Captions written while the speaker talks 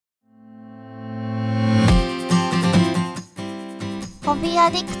Hobby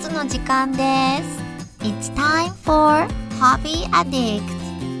Addicts の時間です。It's time for Hobby Addicts.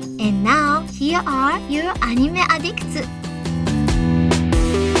 And now, here are your Anime Addicts.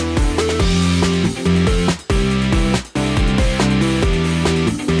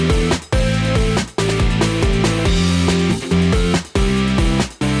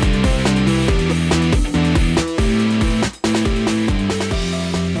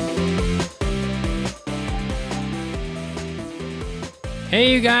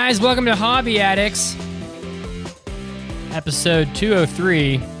 Hey you guys, welcome to Hobby Addicts, episode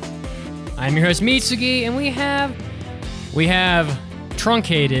 203. I'm your host Mitsugi, and we have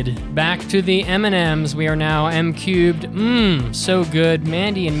truncated back to the M&Ms. We are now M cubed. So good.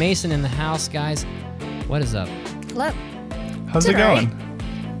 Mandy and Mason in the house, guys. What is up? Hello. How's it going?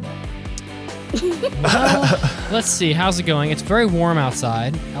 Well, let's see. How's it going? It's very warm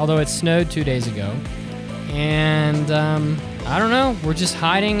outside, although it snowed 2 days ago. And I don't know. We're just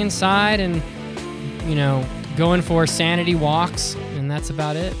hiding inside and, going for sanity walks, and that's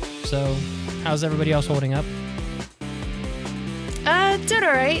about it. So, how's everybody else holding up? Doing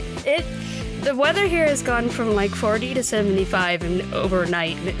all right. The weather here has gone from like 40 to 75 and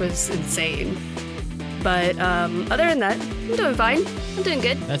overnight, and it was insane. But other than that, I'm doing fine. I'm doing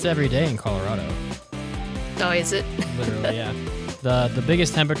good. That's every day in Colorado. Oh, is it? Literally, yeah. The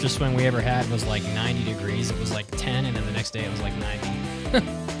biggest temperature swing we ever had was like 90 degrees. It was like 10, and then the next day it was like 90.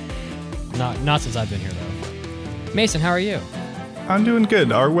 Not since I've been here, though. Mason, how are you? I'm doing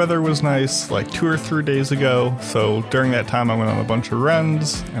good. Our weather was nice like 2 or 3 days ago, so during that time I went on a bunch of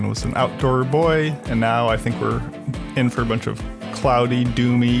runs and was an outdoor boy, and now I think we're in for a bunch of cloudy,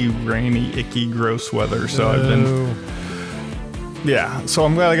 doomy, rainy, icky, gross weather, so I've been... Yeah, so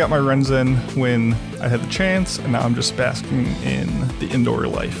I'm glad I got my runs in when I had the chance, and now I'm just basking in the indoor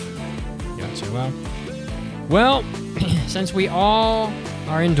life. Gotcha. Well, since we all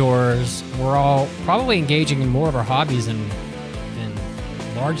are indoors, we're all probably engaging in more of our hobbies than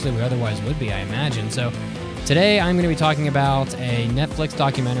largely we otherwise would be, I imagine. So today I'm going to be talking about a Netflix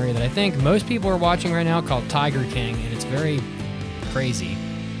documentary that I think most people are watching right now called Tiger King, and it's very crazy.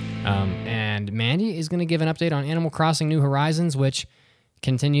 And Mandy is going to give an update on Animal Crossing New Horizons, which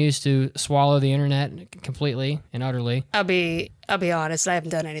continues to swallow the internet completely and utterly. I'll be honest, I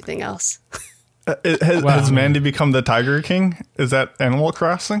haven't done anything else. Has Mandy become the Tiger King? Is that Animal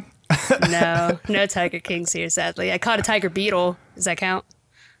Crossing? No Tiger Kings here, sadly. I caught a tiger beetle. Does that count?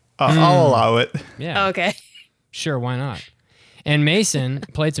 I'll allow it. Yeah. Oh, okay. Sure, why not? And Mason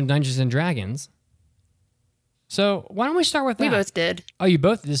played some Dungeons and Dragons. So why don't we start with that? We both did. Oh, you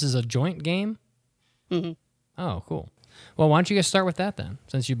both? This is a joint game? Mm-hmm. Oh, cool. Well, why don't you guys start with that then,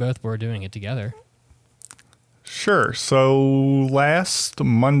 since you both were doing it together? Sure. So last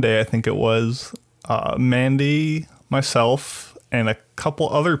Monday, I think it was, Mandy, myself, and a couple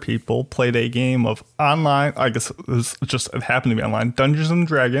other people played a game of online, I guess it happened to be online, Dungeons and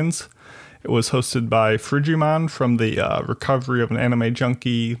Dragons. It was hosted by Frigimon from the Recovery of an Anime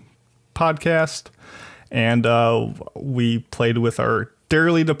Junkie podcast. And we played with our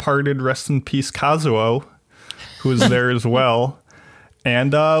dearly departed, rest in peace, Kazuo, who was there as well.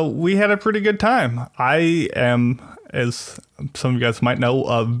 And we had a pretty good time. I am, as some of you guys might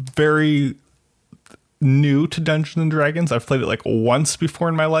know, very new to Dungeons and Dragons. I've played it like once before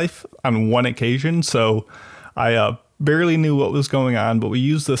in my life on one occasion, so I barely knew what was going on. But we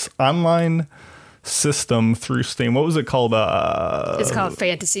used this online system through Steam. What was it called? It's called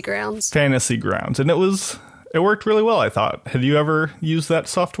Fantasy Grounds. Fantasy Grounds. And it worked really well, I thought. Had you ever used that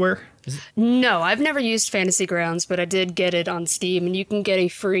software? No, I've never used Fantasy Grounds, but I did get it on Steam, and you can get a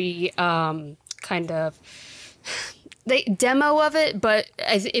free demo of it, but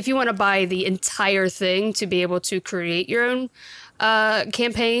if you want to buy the entire thing to be able to create your own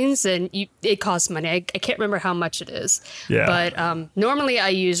campaigns, and it costs money. I can't remember how much it is. Yeah. But normally I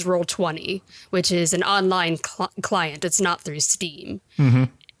use Roll20, which is an online client. It's not through Steam. Mm-hmm.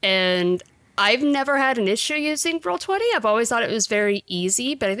 And I've never had an issue using Roll20. I've always thought it was very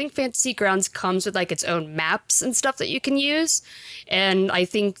easy, but I think Fantasy Grounds comes with like its own maps and stuff that you can use. And I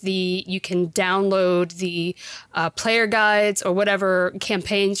think you can download the player guides or whatever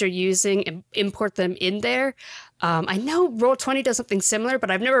campaigns you're using and import them in there. I know Roll20 does something similar,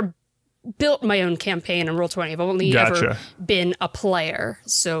 but I've never built my own campaign in Roll20. I've only ever been a player.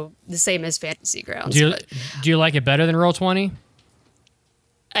 So the same as Fantasy Grounds. Do you like it better than Roll20?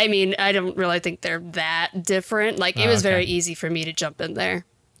 I mean, I don't really think they're that different. Like, it was very easy for me to jump in there.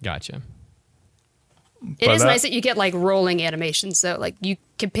 Gotcha. It is nice that you get like rolling animations, though. Like you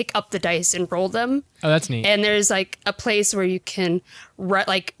can pick up the dice and roll them. Oh, that's neat. And there's like a place where you can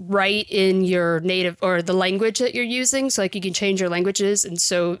write in your native or the language that you're using. So like you can change your languages. And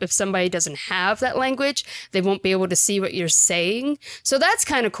so if somebody doesn't have that language, they won't be able to see what you're saying. So that's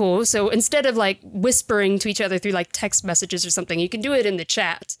kind of cool. So instead of like whispering to each other through like text messages or something, you can do it in the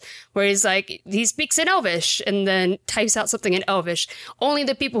chat where he's like, he speaks in Elvish and then types out something in Elvish. Only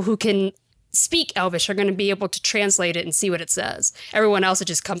the people who can speak Elvish are going to be able to translate it and see what it says. Everyone else, it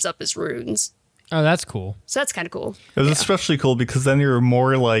just comes up as runes. Oh, that's cool. So that's kind of cool. It was especially cool because then you're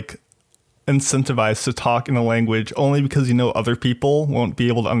more like incentivized to talk in a language only because you know other people won't be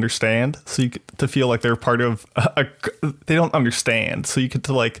able to understand. So you get to feel like they're part of they don't understand. So you get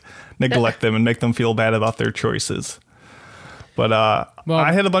to like neglect them and make them feel bad about their choices. But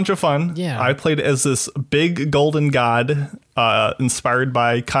I had a bunch of fun. Yeah. I played as this big golden god inspired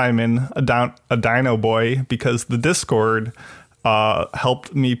by Kaiman, a dino boy, because the Discord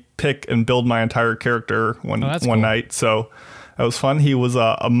helped me pick and build my entire character one cool. night. So that was fun. He was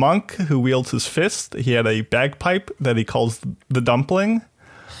a monk who wields his fist. He had a bagpipe that he calls the dumpling.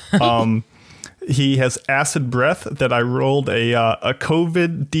 He has acid breath that I rolled a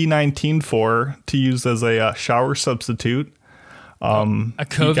COVID D19 for to use as a shower substitute. A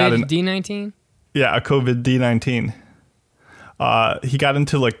COVID D19? Yeah, a COVID D19. He got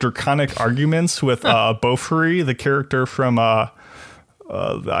into like draconic arguments with Beaufry, the character from I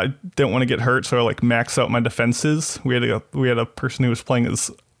didn't want to get hurt, so I like maxed out my defenses. We had a person who was playing as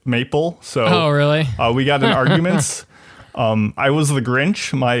Maple, so oh really? We got in arguments. I was the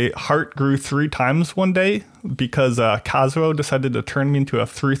Grinch. My heart grew 3 times one day because Kazuo decided to turn me into a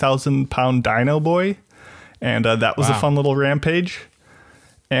 3,000-pound dino boy. And that was a fun little rampage.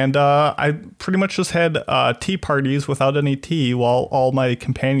 And I pretty much just had tea parties without any tea while all my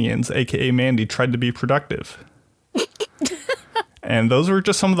companions, a.k.a. Mandy, tried to be productive. And those were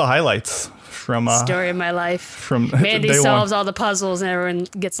just some of the highlights from... story of my life. From Mandy day solves one. all the puzzles and everyone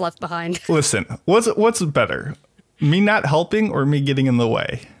gets left behind. Listen, what's better? Me not helping or me getting in the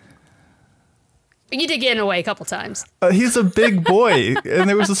way? You did get in the way a couple times. He's a big boy, and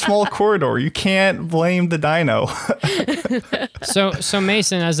there was a small corridor. You can't blame the dino. So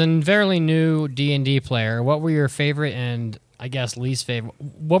Mason, as a fairly new D&D player, what were your favorite and I guess least favorite?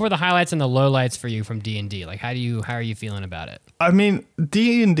 What were the highlights and the lowlights for you from D&D? Like, how are you feeling about it? I mean,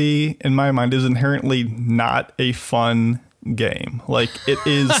 D&D, in my mind, is inherently not a fun game. Like, it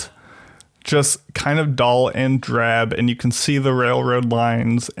is just kind of dull and drab, and you can see the railroad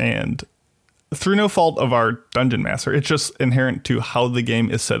lines, and through no fault of our dungeon master, it's just inherent to how the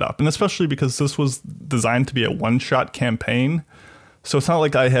game is set up. And especially because this was designed to be a one-shot campaign. So it's not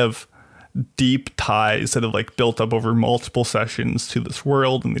like I have deep ties that have like built up over multiple sessions to this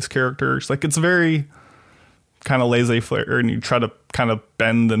world and these characters. Like, it's very kind of laissez-faire, and you try to kind of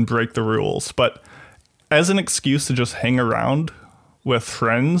bend and break the rules. But as an excuse to just hang around with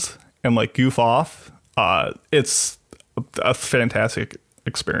friends and like goof off, it's a fantastic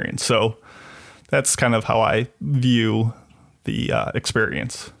experience. So that's kind of how I view the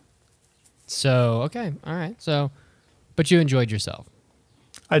experience. So, okay. All right. So, but you enjoyed yourself.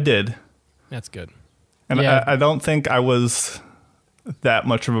 I did. That's good. And yeah. I don't think I was that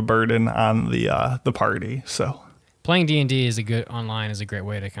much of a burden on the party. So playing D&D online is a great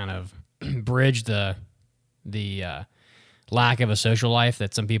way to kind of bridge the lack of a social life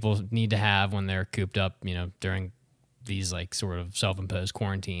that some people need to have when they're cooped up, during these like sort of self-imposed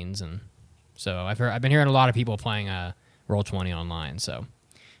quarantines. And so I've been hearing a lot of people playing Roll20 online. So,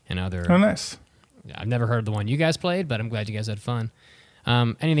 they're oh, nice. I've never heard the one you guys played, but I'm glad you guys had fun.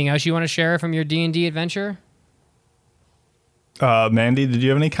 Anything else you want to share from your D&D adventure? Mandy, did you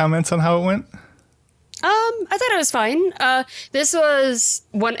have any comments on how it went? I thought it was fine. This was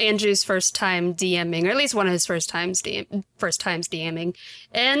Andrew's first time DMing, or at least one of his first times DMing,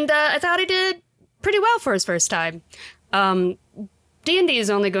 and I thought he did pretty well for his first time. D&D is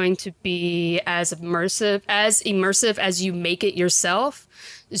only going to be as immersive as you make it yourself.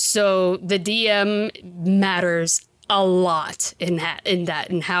 So the DM matters a lot in that,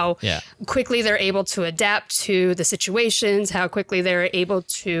 and how quickly they're able to adapt to the situations, how quickly they're able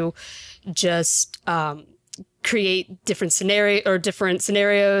to just create different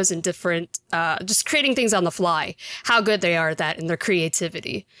scenarios and different just creating things on the fly. How good they are at that in their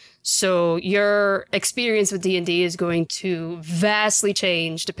creativity. So your experience with D&D is going to vastly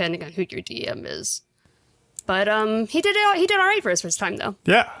change depending on who your DM is. But he did all right for his first time though.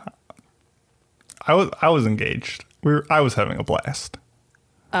 Yeah, I was engaged. I was having a blast.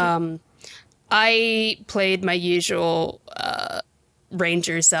 I played my usual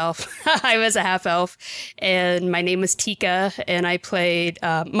ranger self. I was a half elf, and my name was Tika, and I played.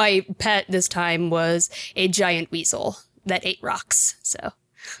 My pet this time was a giant weasel that ate rocks. So,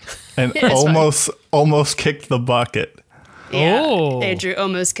 and almost kicked the bucket. Yeah, Oh. Andrew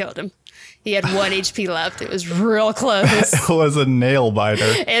almost killed him. He had 1 HP left. It was real close. It was a nail biter.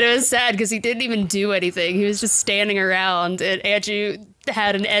 And it was sad because he didn't even do anything. He was just standing around, and Andrew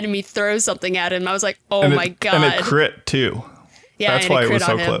had an enemy throw something at him. I was like, oh my God. And it crit too. Yeah, that's and why it it was crit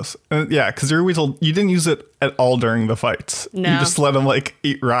so on him. close. Yeah, because your weasel, you didn't use it at all during the fights. No. You just let him like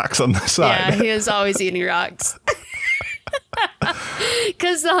eat rocks on the Yeah, side. he was always eating rocks.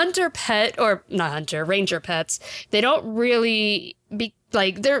 Because the hunter pet, or not hunter, ranger pets, they don't really be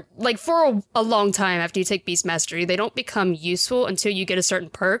like, they're like for a long time after you take Beast Mastery, they don't become useful until you get a certain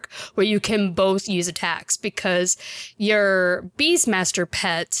perk where you can both use attacks, because your Beastmaster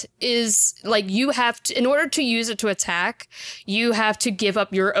pet is like, you have to, in order to use it to attack, you have to give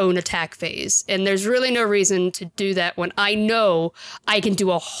up your own attack phase. And there's really no reason to do that when I know I can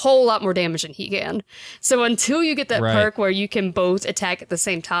do a whole lot more damage than he can. So until you get that Right. perk where you can both attack at the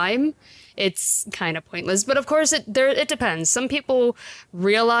same time, it's kind of pointless. But of course, it depends. Some people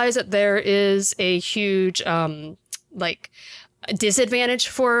realize that there is a huge disadvantage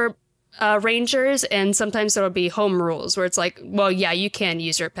for rangers, and sometimes there will be home rules where it's like, well, yeah, you can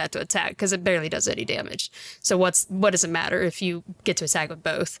use your pet to attack because it barely does any damage. So what does it matter if you get to attack with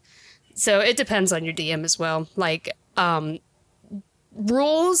both? So it depends on your DM as well. Like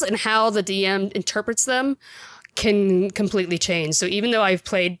rules and how the DM interprets them can completely change. So even though I've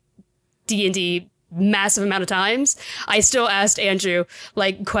played D&D massive amount of times, I still asked Andrew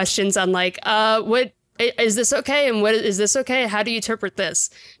like questions on like, what is this okay? And what is this okay? How do you interpret this?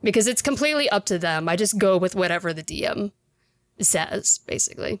 Because it's completely up to them. I just go with whatever the DM says,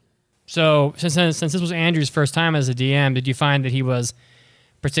 basically. So since this was Andrew's first time as a DM, did you find that he was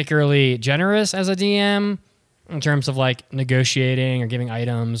particularly generous as a DM in terms of like negotiating or giving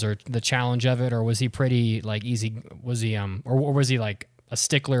items or the challenge of it, or was he pretty like easy? Was he or was he like a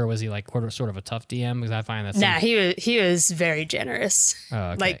stickler, or was he like sort of a tough DM? Because I find that Nah, he was very generous. Oh,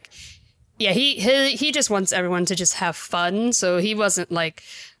 okay. Like, yeah, he just wants everyone to just have fun. So he wasn't like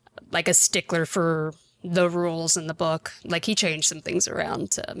a stickler for the rules in the book. Like, he changed some things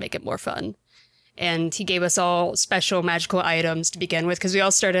around to make it more fun. And he gave us all special magical items to begin with, because we all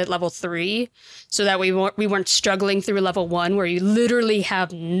started at level 3, so that we weren't struggling through level 1 where you literally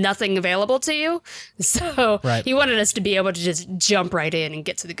have nothing available to you. So Right. he wanted us to be able to just jump right in and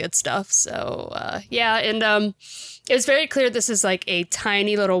get to the good stuff. So yeah, and it was very clear this is like a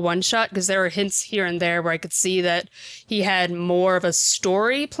tiny little one-shot, because there were hints here and there where I could see that he had more of a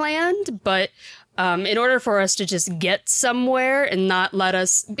story planned, but in order for us to just get somewhere and not let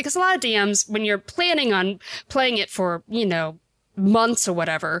us, because a lot of DMs, when you're planning on playing it for, months or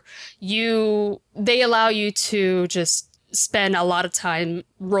whatever, they allow you to just spend a lot of time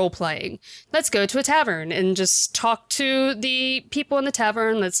role playing. Let's go to a tavern and just talk to the people in the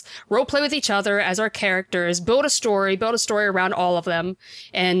tavern. Let's role play with each other as our characters, build a story around all of them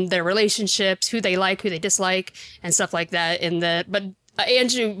and their relationships, who they like, who they dislike, and stuff like that. But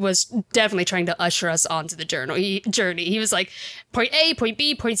Andrew was definitely trying to usher us onto the journey. He was like, point A, point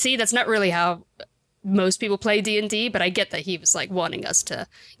B, point C. That's not really how most people play D&D, but I get that he was like wanting us to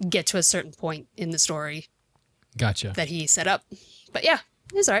get to a certain point in the story Gotcha. that he set up. But yeah,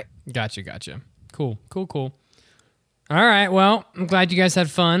 it was all right. Gotcha. Cool. All right. Well, I'm glad you guys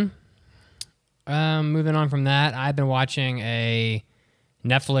had fun. Moving on from that, I've been watching a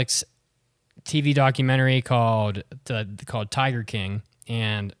Netflix TV documentary called Tiger King,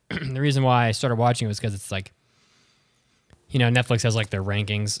 and the reason why I started watching it was because it's like, Netflix has like their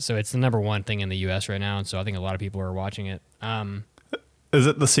rankings, so it's the number one thing in the U.S. right now, and so I think a lot of people are watching it. Is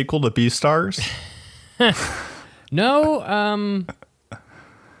it the sequel to Beastars? No,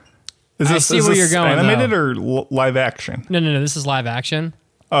 Is I this, see is where this you're going, animated though. or live action? no, this is live action.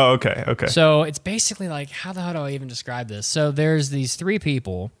 Oh, okay. So it's basically like, how the hell do I even describe this? So there's these 3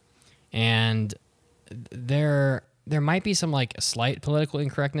 people, and there might be some like slight political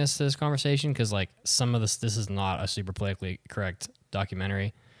incorrectness to this conversation, because like some of this is not a super politically correct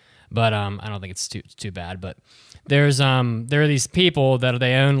documentary, but I don't think it's too bad. But there are these people that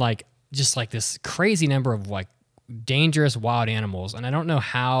they own like just like this crazy number of like dangerous wild animals, and I don't know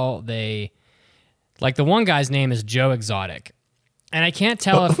how they, like, the one guy's name is Joe Exotic. And I can't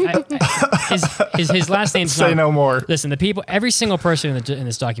tell if his last name's Say no more. Listen, the people, every single person in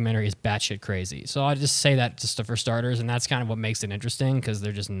this documentary is batshit crazy. So I'll just say that just for starters, and that's kind of what makes it interesting, because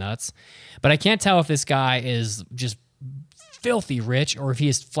they're just nuts. But I can't tell if this guy is just filthy rich or if he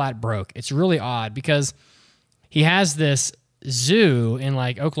is flat broke. It's really odd, because he has this zoo in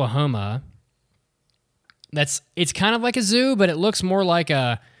like Oklahoma. It's kind of like a zoo, but it looks more like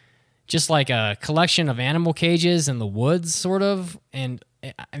just like a collection of animal cages in the woods, sort of. And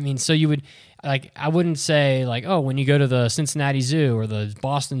I mean, so you would like, I wouldn't say like, oh, when you go to the Cincinnati Zoo or the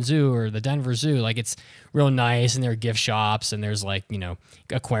Boston Zoo or the Denver Zoo, like it's real nice and there are gift shops and there's like,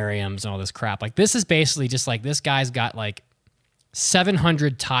 aquariums and all this crap. Like this is basically just like this guy's got like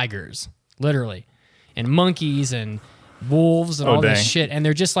 700 tigers, literally, and monkeys and wolves and all this shit. And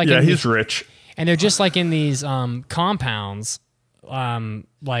they're just like, he's rich. And they're just like in these compounds,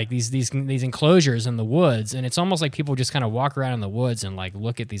 like these enclosures in the woods, and it's almost like people just kind of walk around in the woods and like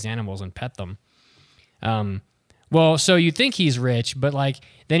look at these animals and pet them. Well, so you think he's rich, but like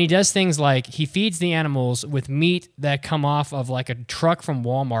then he does things like he feeds the animals with meat that come off of like a truck from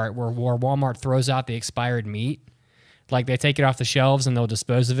Walmart, where Walmart throws out the expired meat. Like they take it off the shelves and they'll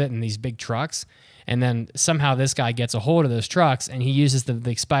dispose of it in these big trucks. And then somehow this guy gets a hold of those trucks and he uses the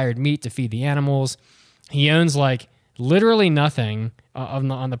expired meat to feed the animals. He owns like literally nothing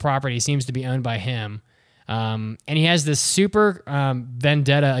on the property. Seems to be owned by him. And he has this super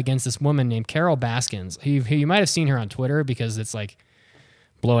vendetta against this woman named Carol Baskins, who you might have seen her on Twitter because it's like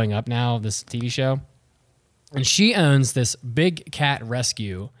blowing up now, this TV show. And she owns this big cat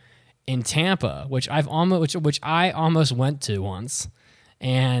rescue in Tampa, which I almost went to once.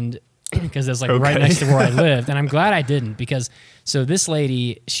 And because it's like right next to where I lived. And I'm glad I didn't, because so this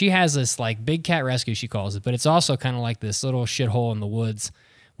lady, she has this like big cat rescue, she calls it, but it's also kind of like this little shithole in the woods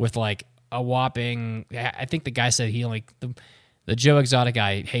with like a whopping, I think the guy said he like, the Joe Exotic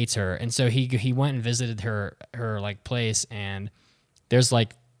guy hates her. And so he went and visited her like place, and there's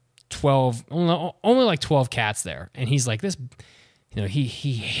like 12, only like 12 cats there. And he's like this,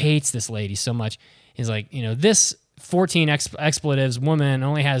 he hates this lady so much. He's like, this 14 expletives woman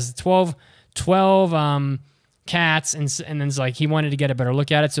only has 12 cats, and then it's like he wanted to get a better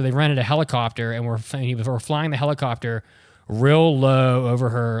look at it, so they rented a helicopter and we're flying the helicopter real low over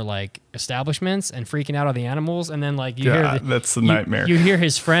her like establishments and freaking out all the animals. And then like that's the nightmare. You hear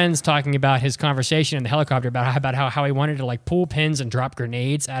his friends talking about his conversation in the helicopter about how he wanted to like pull pins and drop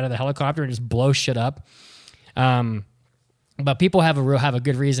grenades out of the helicopter and just blow shit up. But people have a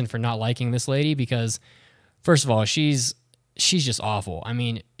good reason for not liking this lady, because first of all, she's just awful. I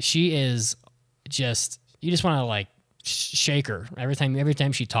mean, she is just, you just want to like shake her every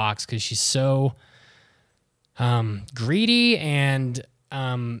time she talks, because she's so greedy and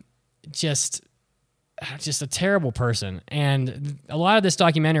just a terrible person. And a lot of this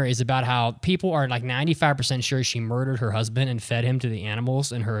documentary is about how people are like 95% sure she murdered her husband and fed him to the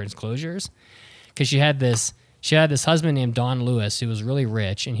animals in her enclosures, because she had this husband named Don Lewis who was really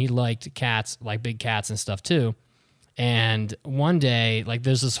rich, and he liked cats, like big cats and stuff too. And one day, like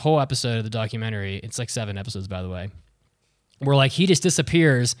there's this whole episode of the documentary, it's like 7 episodes by the way, where like he just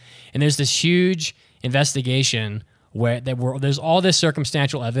disappears, and there's this huge investigation where there's all this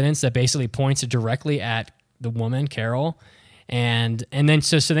circumstantial evidence that basically points directly at the woman, Carol. And then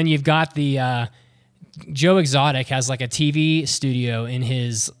so then you've got the Joe Exotic has like a TV studio in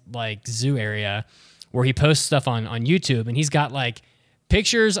his like zoo area where he posts stuff on YouTube, and he's got like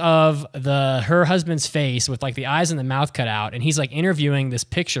pictures of her husband's face with like the eyes and the mouth cut out, and he's like interviewing this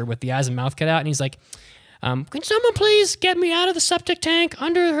picture with the eyes and mouth cut out, and he's like, can someone please get me out of the septic tank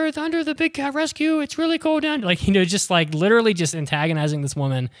under the big cat rescue? It's really cold down. Like, just like literally just antagonizing this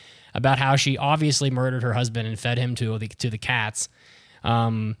woman about how she obviously murdered her husband and fed him to the cats.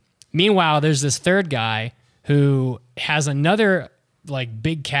 Meanwhile, there's this third guy who has another like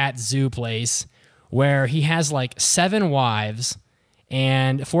big cat zoo place where he has like 7 wives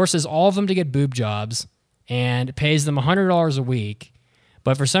and forces all of them to get boob jobs and pays them $100 a week.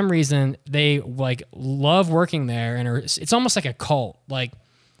 But for some reason, they like love working there, and it's almost like a cult. Like,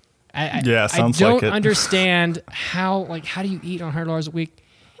 I don't understand how do you eat on $100 a week,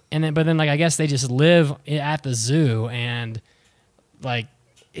 but then I guess they just live at the zoo, and like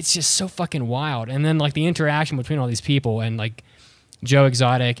it's just so fucking wild. And then like the interaction between all these people, and like Joe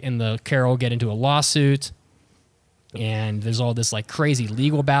Exotic and the Carol get into a lawsuit, and there's all this like crazy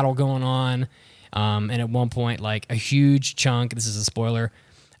legal battle going on. And at one point, like a huge chunk, this is a spoiler,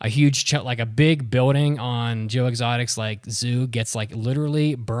 a huge chunk, like a big building on Joe Exotic's like zoo gets like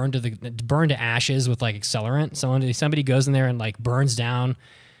literally burned to ashes with like accelerant. Somebody goes in there and like burns down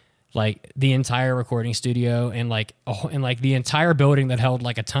like the entire recording studio and like the entire building that held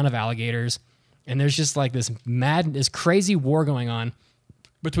like a ton of alligators. And there's just like this crazy war going on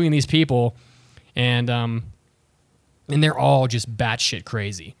between these people, and they're all just batshit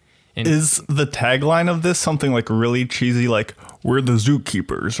crazy. And is the tagline of this something like really cheesy, like "We're the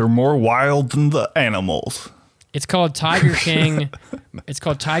zookeepers, or more wild than the animals"? It's called Tiger King. It's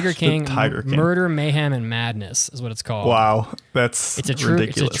called Tiger King. Tiger King. Murder, Mayhem, and Madness is what it's called. Wow, that's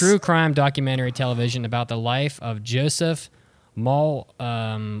ridiculous. It's a true crime documentary television about the life of Joseph Mal.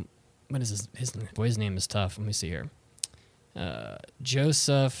 What is his name is tough. Let me see here.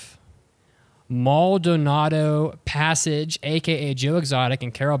 Joseph Maldonado Passage, a.k.a. Joe Exotic,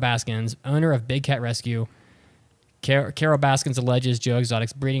 and Carol Baskins, owner of Big Cat Rescue. Carol Baskins alleges Joe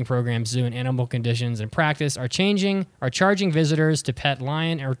Exotic's breeding program, zoo, and animal conditions and practice are charging visitors to pet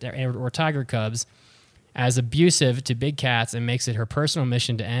lion or tiger cubs as abusive to big cats, and makes it her personal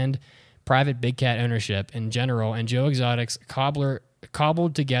mission to end private big cat ownership in general, and Joe Exotic's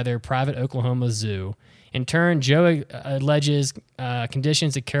cobbled together private Oklahoma zoo. In turn, Joe alleges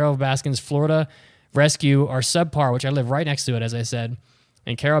conditions at Carol Baskins' Florida rescue are subpar, which I live right next to it, as I said.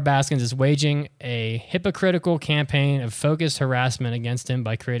 And Carol Baskins is waging a hypocritical campaign of focused harassment against him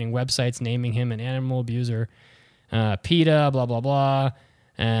by creating websites naming him an animal abuser, PETA, blah, blah, blah.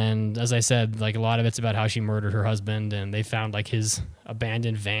 And as I said, like, a lot of it's about how she murdered her husband, and they found like his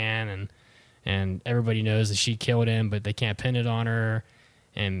abandoned van, and everybody knows that she killed him, but they can't pin it on her.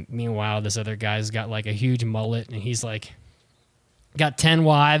 And meanwhile, this other guy's got like a huge mullet, and he's like got 10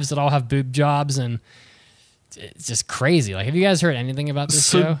 wives that all have boob jobs, and it's just crazy. Like, have you guys heard anything about this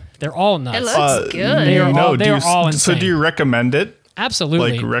show? They're all nuts. It looks good. They are all insane. So do you recommend it?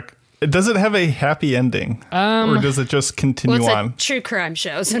 Absolutely. Like, does it have a happy ending, or does it just continue on? It's a true crime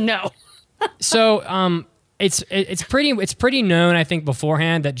show, so no. So it's pretty known, I think,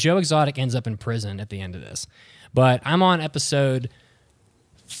 beforehand that Joe Exotic ends up in prison at the end of this. But I'm on episode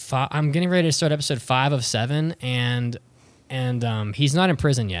 5. I'm getting ready to start episode 5 of 7, and he's not in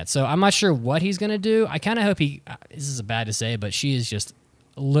prison yet. So I'm not sure what he's gonna do. I kind of hope this is bad to say, but she is just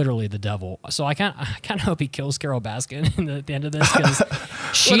literally the devil. So I kind of hope he kills Carol Baskin at the end of this, because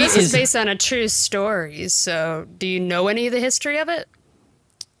this is based on a true story. So do you know any of the history of it?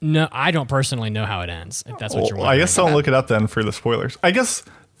 No, I don't personally know how it ends, if that's what you're wondering. I guess I'll look it up then for the spoilers. I guess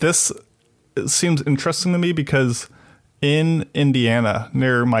this seems interesting to me because in Indiana,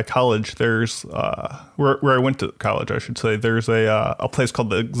 near my college, there's where I went to college, I should say. There's a place called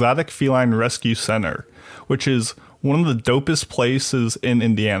the Exotic Feline Rescue Center, which is one of the dopest places in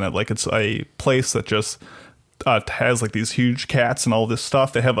Indiana. Like, it's a place that just has like these huge cats and all this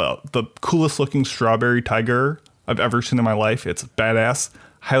stuff. They have the coolest looking strawberry tiger I've ever seen in my life. It's badass.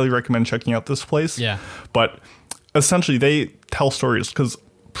 Highly recommend checking out this place. Yeah. But essentially, they tell stories because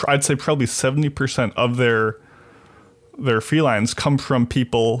I'd say probably 70% of their felines come from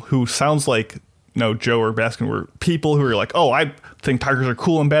people who sounds like, Joe or Baskin were people who are like, oh, I think tigers are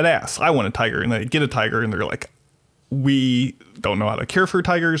cool and badass. I want a tiger. And they get a tiger and they're like, we don't know how to care for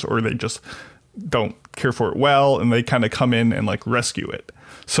tigers, or they just don't care for it well. And they kind of come in and like rescue it.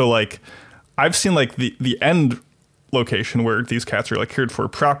 So like, I've seen like the end location where these cats are like cared for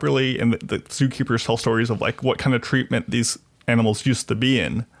properly. And the zookeepers tell stories of like what kind of treatment these animals used to be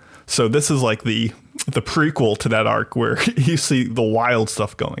in. So this is like the prequel to that arc where you see the wild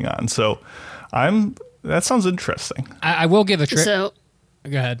stuff going on. So that sounds interesting. I will give a trick. So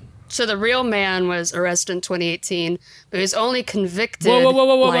go ahead. So the real man was arrested in 2018, but he was only convicted.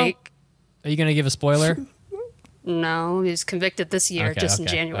 Whoa. Are you going to give a spoiler? No, he was convicted this year, in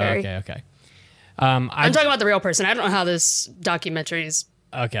January. Okay. I'm talking about the real person. I don't know how this documentary's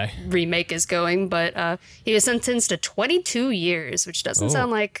remake is going, but he was sentenced to 22 years, which doesn't sound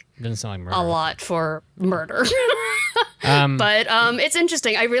like murder. A lot for murder. But it's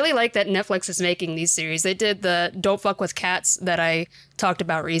interesting. I really like that Netflix is making these series. They did the Don't Fuck with Cats that I talked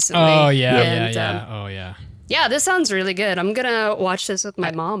about recently. Oh, yeah. Yeah, this sounds really good. I'm going to watch this with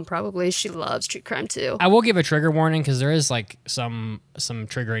my mom, probably. She loves true crime, too. I will give a trigger warning because there is, like, some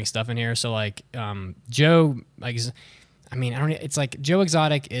triggering stuff in here. So, like, Joe, like, it's like Joe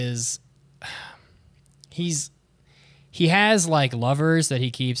Exotic is, he has, like, lovers that he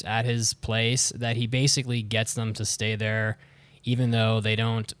keeps at his place that he basically gets them to stay there even though they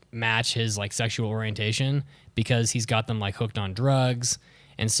don't match his, like, sexual orientation, because he's got them, like, hooked on drugs.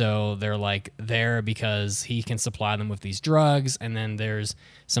 And so they're like there because he can supply them with these drugs. And then there's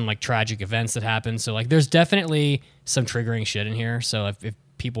some like tragic events that happen. So like there's definitely some triggering shit in here. So if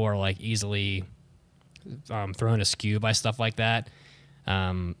people are like easily thrown askew by stuff like that,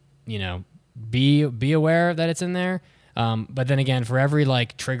 be aware that it's in there. But then again, for every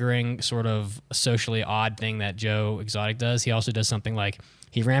like triggering sort of socially odd thing that Joe Exotic does, he also does something like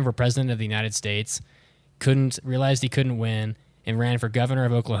he ran for president of the United States, realized he couldn't win, and ran for governor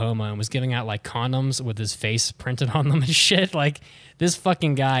of Oklahoma and was giving out like condoms with his face printed on them and shit. Like this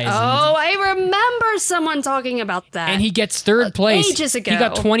fucking guy is I remember someone talking about that. And he gets third place. Ages ago. He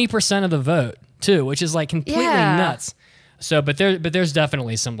got 20% of the vote. too, which is like completely nuts. So, but there's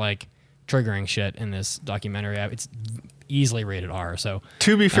definitely some like triggering shit in this documentary. It's easily rated R. So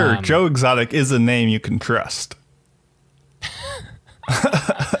to be fair, Joe Exotic is a name you can trust.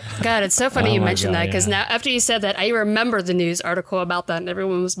 God, it's so funny you mentioned that, because yeah. now after you said that, I remember the news article about that and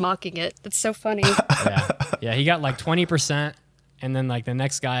everyone was mocking it. It's so funny. Yeah, he got like 20%, and then like the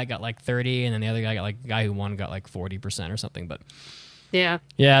next guy got like 30, and then the other guy got like, the guy who won got like 40% or something. But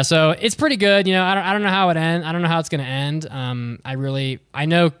yeah, so it's pretty good. You know, I don't know how it ends. I don't know how it's gonna end. I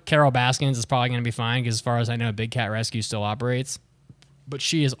know Carol Baskins is probably gonna be fine, because as far as I know, Big Cat Rescue still operates, but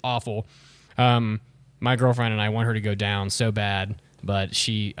she is awful. My girlfriend and I want her to go down so bad, but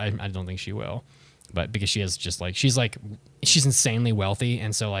I don't think she will. But because she has just like, she's insanely wealthy,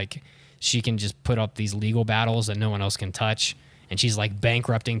 and so like she can just put up these legal battles that no one else can touch, and she's like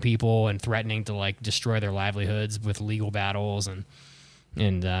bankrupting people and threatening to like destroy their livelihoods with legal battles, and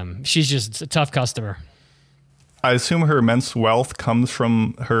she's just a tough customer. I assume her immense wealth comes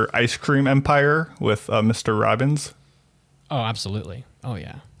from her ice cream empire with Mr. Robbins. Oh, absolutely. Oh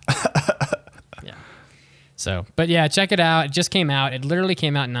yeah. Yeah. So, but yeah, check it out. It just came out. It literally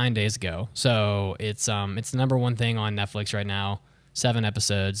came out 9 days ago. So it's the number one thing on Netflix right now. 7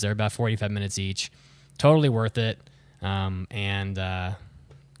 episodes. They're about 45 minutes each. Totally worth it. There's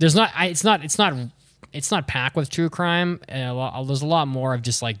not. It's not packed with true crime. There's a lot more of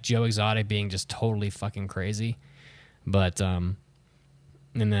just like Joe Exotic being just totally fucking crazy. But and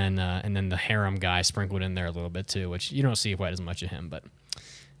then the harem guy sprinkled in there a little bit too, which you don't see quite as much of him. But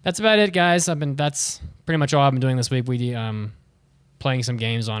that's about it, guys. That's pretty much all I've been doing this week. We playing some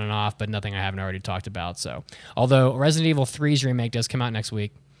games on and off, but nothing I haven't already talked about. So, although Resident Evil 3's remake does come out next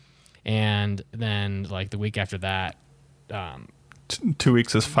week, and then like the week after that, 2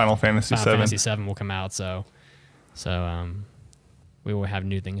 weeks is Final Fantasy VII. Fantasy VII will come out. So we will have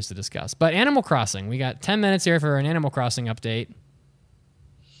new things to discuss. But Animal Crossing, we got 10 minutes here for an Animal Crossing update.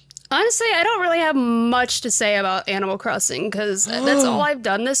 Honestly, I don't really have much to say about Animal Crossing, because that's all I've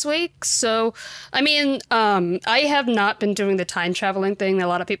done this week. So, I mean, I have not been doing the time traveling thing that a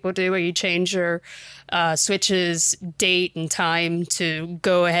lot of people do, where you change your Switch's date and time to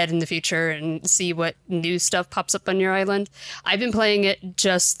go ahead in the future and see what new stuff pops up on your island. I've been playing it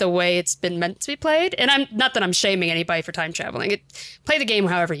just the way it's been meant to be played. And I'm not that I'm shaming anybody for time traveling. Play the game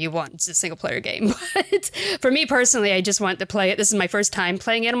however you want. It's a single player game. But for me personally, I just want to play it. This is my first time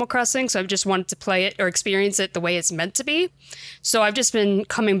playing Animal Crossing, so I've just wanted to play it or experience it the way it's meant to be. So I've just been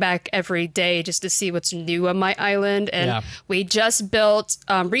coming back every day just to see what's new on my island. And we just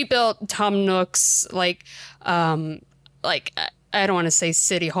rebuilt Tom Nook's I don't want to say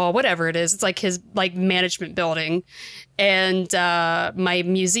city hall, whatever it is. It's like his management building. And my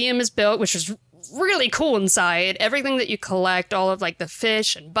museum is built, which is really cool inside. Everything that you collect, all of like the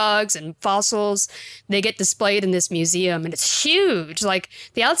fish and bugs and fossils, they get displayed in this museum, and it's huge. Like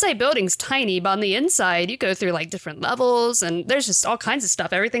the outside building's tiny, but on the inside you go through like different levels, and there's just all kinds of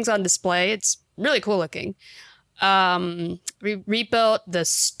stuff. Everything's on display. It's really cool looking. We rebuilt the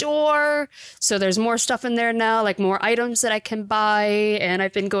store, so there's more stuff in there now, like more items that I can buy, and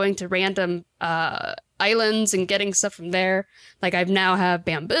I've been going to random islands and getting stuff from there. Like I now have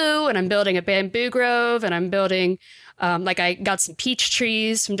bamboo, and I'm building a bamboo grove, and I'm building I got some peach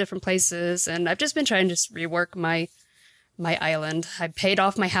trees from different places, and I've just been trying to just rework my island. I paid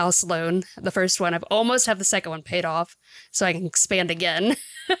off my house loan, the first one. I've almost have the second one paid off, so I can expand again.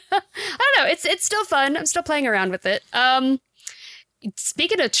 I don't know. It's still fun. I'm still playing around with it.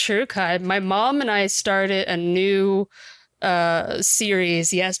 Speaking of true crime, my mom and I started a new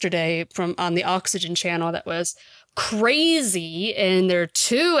series yesterday on the Oxygen channel that was crazy, and there are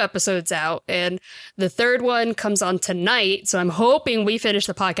 2 episodes out, and the third one comes on tonight, so I'm hoping we finish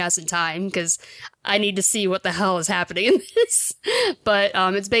the podcast in time, because I need to see what the hell is happening in this. But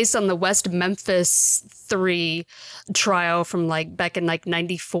it's based on the West Memphis 3 trial from back in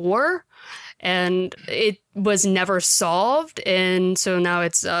 94, and it was never solved, and so now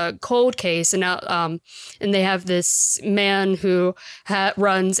it's a cold case, and now and they have this man who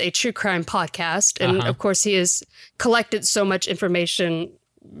runs a true crime podcast, and of course he has collected so much information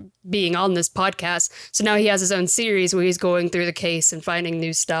being on this podcast, so now he has his own series where he's going through the case and finding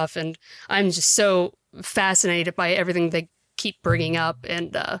new stuff, and I'm just so fascinated by everything they keep bringing up,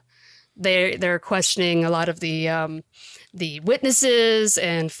 and they're questioning a lot of the witnesses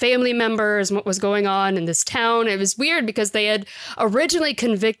and family members and what was going on in this town. It was weird because they had originally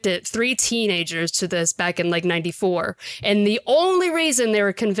convicted 3 teenagers to this back in 94. And the only reason they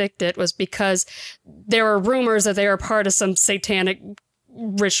were convicted was because there were rumors that they were part of some satanic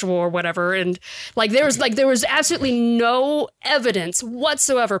ritual or whatever, and there was absolutely no evidence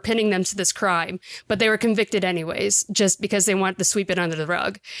whatsoever pinning them to this crime, but they were convicted anyways just because they wanted to sweep it under the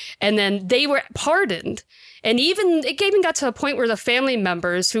rug. And then they were pardoned, and it even got to a point where the family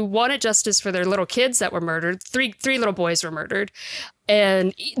members who wanted justice for their little kids that were murdered, three little boys were murdered,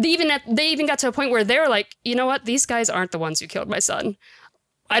 and they even got to a point where they were like, you know what, these guys aren't the ones who killed my son.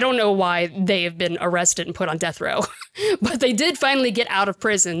 I don't know why they have been arrested and put on death row, but they did finally get out of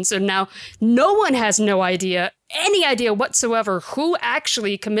prison. So now no one has any idea whatsoever who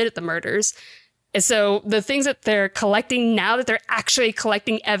actually committed the murders. And so the things that they're collecting now, that they're actually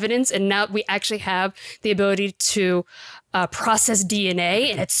collecting evidence, and now we actually have the ability to process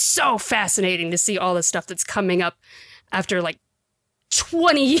DNA. And it's so fascinating to see all the stuff that's coming up after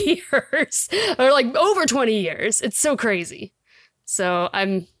 20 years or over 20 years. It's so crazy. So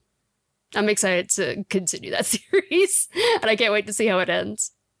I'm excited to continue that series, and I can't wait to see how it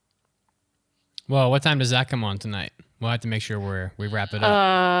ends. Well, what time does that come on tonight? We'll have to make sure we wrap it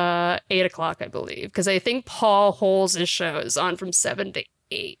up. 8 o'clock, I believe, because I think Paul Holes' show is on from 7 to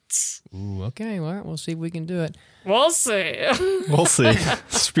 8. Ooh, okay. Well, we'll see if we can do it. We'll see. We'll see.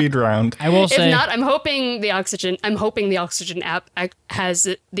 Speed round. I will say. If not, I'm hoping the Oxygen app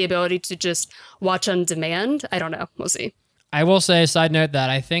has the ability to just watch on demand. I don't know. We'll see. I will say, side note, that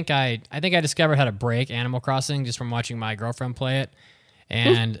I think I discovered how to break Animal Crossing just from watching my girlfriend play it,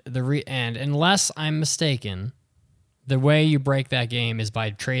 and and unless I'm mistaken, the way you break that game is by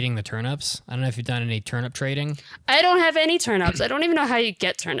trading the turnips. I don't know if you've done any turnip trading. I don't have any turnips. I don't even know how you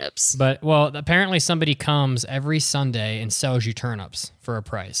get turnips. But apparently somebody comes every Sunday and sells you turnips for a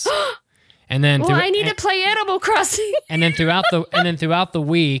price. And then I need to play Animal Crossing. And then throughout the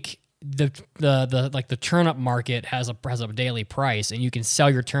week, the turnip market has a daily price, and you can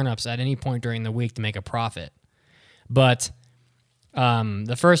sell your turnips at any point during the week to make a profit. But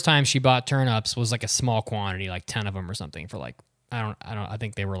the first time she bought turnips was a small quantity, 10 of them or something, for I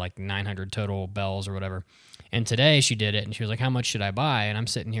think they were 900 total bells or whatever. And today she did it, and she was like, how much should I buy? And I'm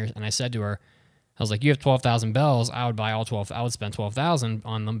sitting here, and I said to her, I was like, you have 12,000 bells. I would buy all 12. I would spend 12,000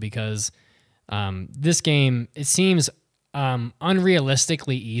 on them because this game, it seems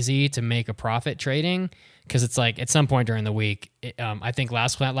unrealistically easy to make a profit trading, because it's at some point during the week, I think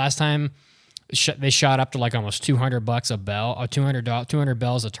last time they shot up to almost $200 a bell, or 200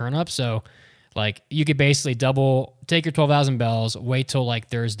 bells a turnip. So you could basically take your 12,000 bells, wait till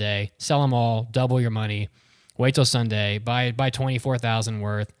Thursday, sell them all, double your money, wait till Sunday, buy 24,000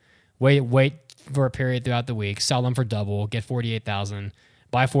 worth, wait for a period throughout the week, sell them for double, get 48,000,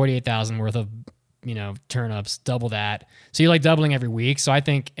 buy 48,000 worth of turnips, double that. So you're doubling every week. So I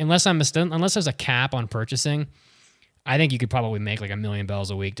think unless there's a cap on purchasing, I think you could probably make $1 million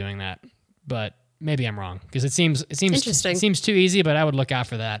bells a week doing that. But maybe I'm wrong, because it seems interesting. It seems too easy, but I would look out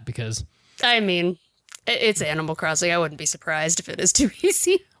for that, because I mean, it's Animal Crossing. I wouldn't be surprised if it is too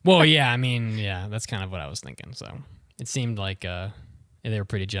easy. Well, yeah, I mean, yeah, that's kind of what I was thinking. So it seemed like they were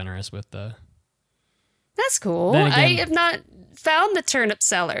pretty generous with the. That's cool. Again, I have not found the turnip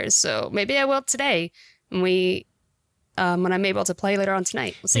sellers, so maybe I will today when I'm able to play later on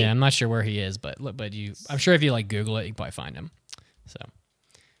tonight. We'll see. Yeah, I'm not sure where he is, but I'm sure if you Google it, you can probably find him. So,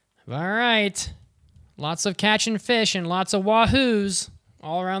 all right, lots of catching fish and lots of wahoos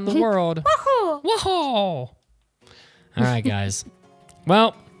all around the world. Woohoo! Woohoo! All right, guys.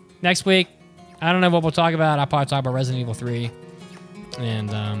 Well, next week, I don't know what we'll talk about. I'll probably talk about Resident Evil 3, and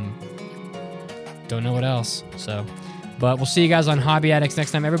don't know what else. So, but we'll see you guys on Hobby Addicts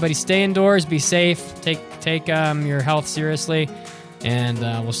next time. Everybody, stay indoors, be safe, take your health seriously, and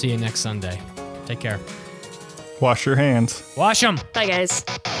we'll see you next Sunday. Take care. Wash your hands. Wash them. Bye, guys.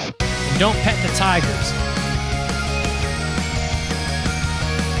 And don't pet the tigers.